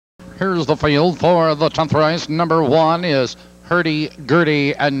Here's the field for the 10th race. Number 1 is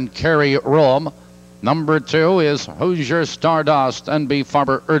Hurdy-Gurdy and Carry Rome. Number 2 is Hoosier Stardust and B.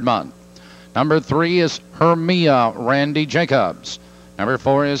 Farber Erdmann. Number 3 is Hermia, Randy Jacobs. Number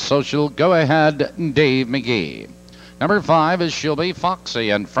 4 is Social Go Ahead, Dave McGee. Number 5 is She'll Be Foxy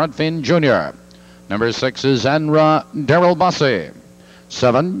and Frontfin Jr. Number 6 is Enra, Daryl Bussey.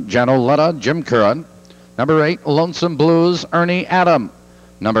 7, Janoletta, Jim Curran. Number 8, Lonesome Blues, Ernie Adam.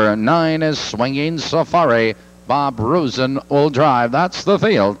 Number 9 is Swinging Safari, Bob Rosen will drive. That's the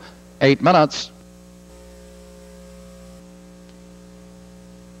field. 8 minutes.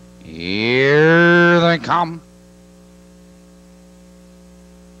 Here they come.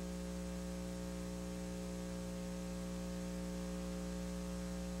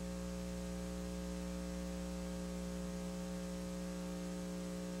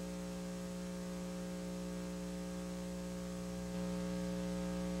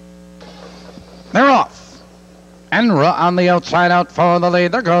 They're off. Enra on the outside out for the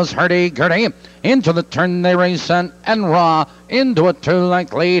lead. There goes Hurdy-Gurdy. Into the turn they race, and Enra into a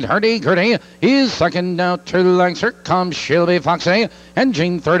 2-length lead. Hurdy-Gurdy is second now, 2 lengths. Here comes She'll Be Foxy.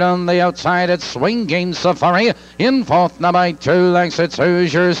 Engine third on the outside. It's Swinging Safari. In fourth now by 2 lengths. It's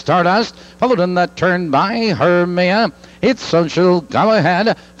Hoosier Stardust. Followed in that turn by Hermia. It's Social Go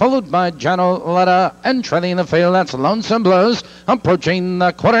Ahead, followed by Janoletta, and treading the field, that's Lonesome Blues, approaching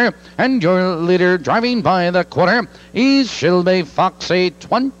the quarter, and your leader driving by the quarter is She'll Be Foxy,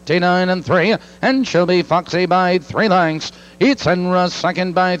 29 3, and She'll Be Foxy by 3 lengths. It's Enra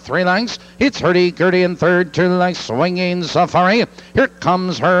second by 3 lengths. It's Hurdy-Gurdy in third, 2 lengths, Swinging Safari. Here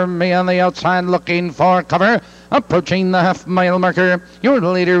comes Hermia on the outside looking for cover. Approaching the half-mile marker, your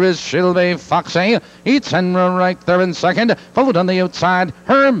leader is She'll Be Foxy. It's Enra right there in second, followed on the outside.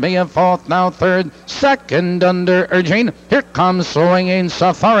 Hermia fourth, now third, second under urging. Here comes Swinging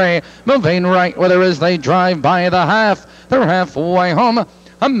Safari, moving right with her as they drive by the half. They're halfway home.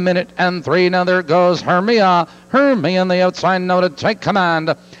 1 minute and 3. Now there goes Hermia. Hermia on the outside now to take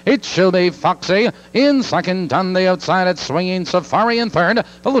command. It She'll Be Foxy in second on the outside. It's Swinging Safari in third.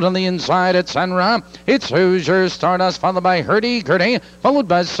 Followed on the inside, it's Enra. It's Hoosier Stardust, followed by Hurdy-Gurdy, followed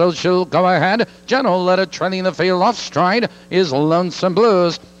by Social Go Ahead. Janoletta trailing the field off stride is Lonesome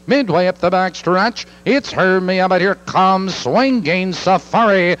Blues. Midway up the back stretch, it's Hermia, but here comes Swinging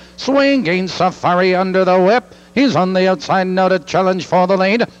Safari. Swinging Safari under the whip. He's on the outside now to challenge for the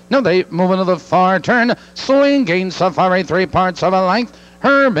lead. Now they move into the far turn. Swinging Safari 3 parts of a length.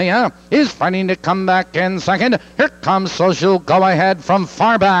 Hermia is fighting to come back in second. Here comes Social Go Ahead from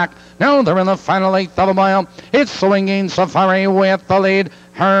far back. Now they're in the final 1/8 of a mile. It's Swinging Safari with the lead.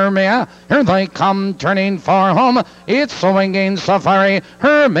 Hermia, here they come turning for home. It's Swinging Safari.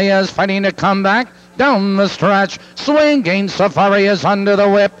 Hermia is fighting to come back. Down the stretch, Swinging Safari is under the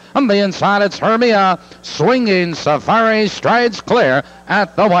whip. On the inside, it's Hermia. Swinging Safari strides clear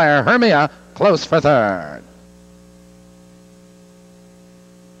at the wire. Hermia close for third.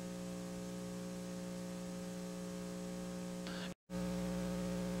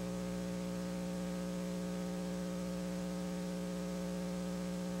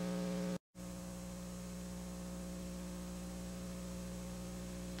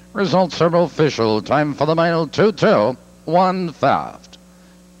 Results are official. Time for the mile 2-2. 1 theft.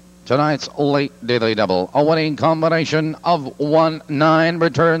 Tonight's late daily double. A winning combination of 1-9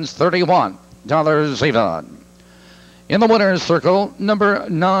 returns $31 even. In the winner's circle, number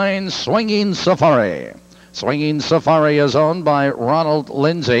 9, Swinging Safari. Swinging Safari is owned by Ronald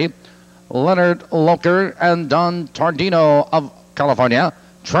Lindsay, Leonard Loker, and Don Tardino of California.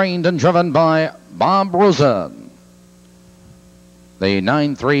 Trained and driven by Bob Rosen. The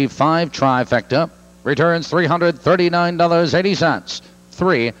 935 trifecta returns $339.80.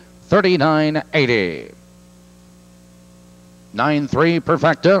 $339.80. 93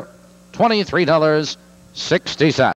 perfecta, $23.60.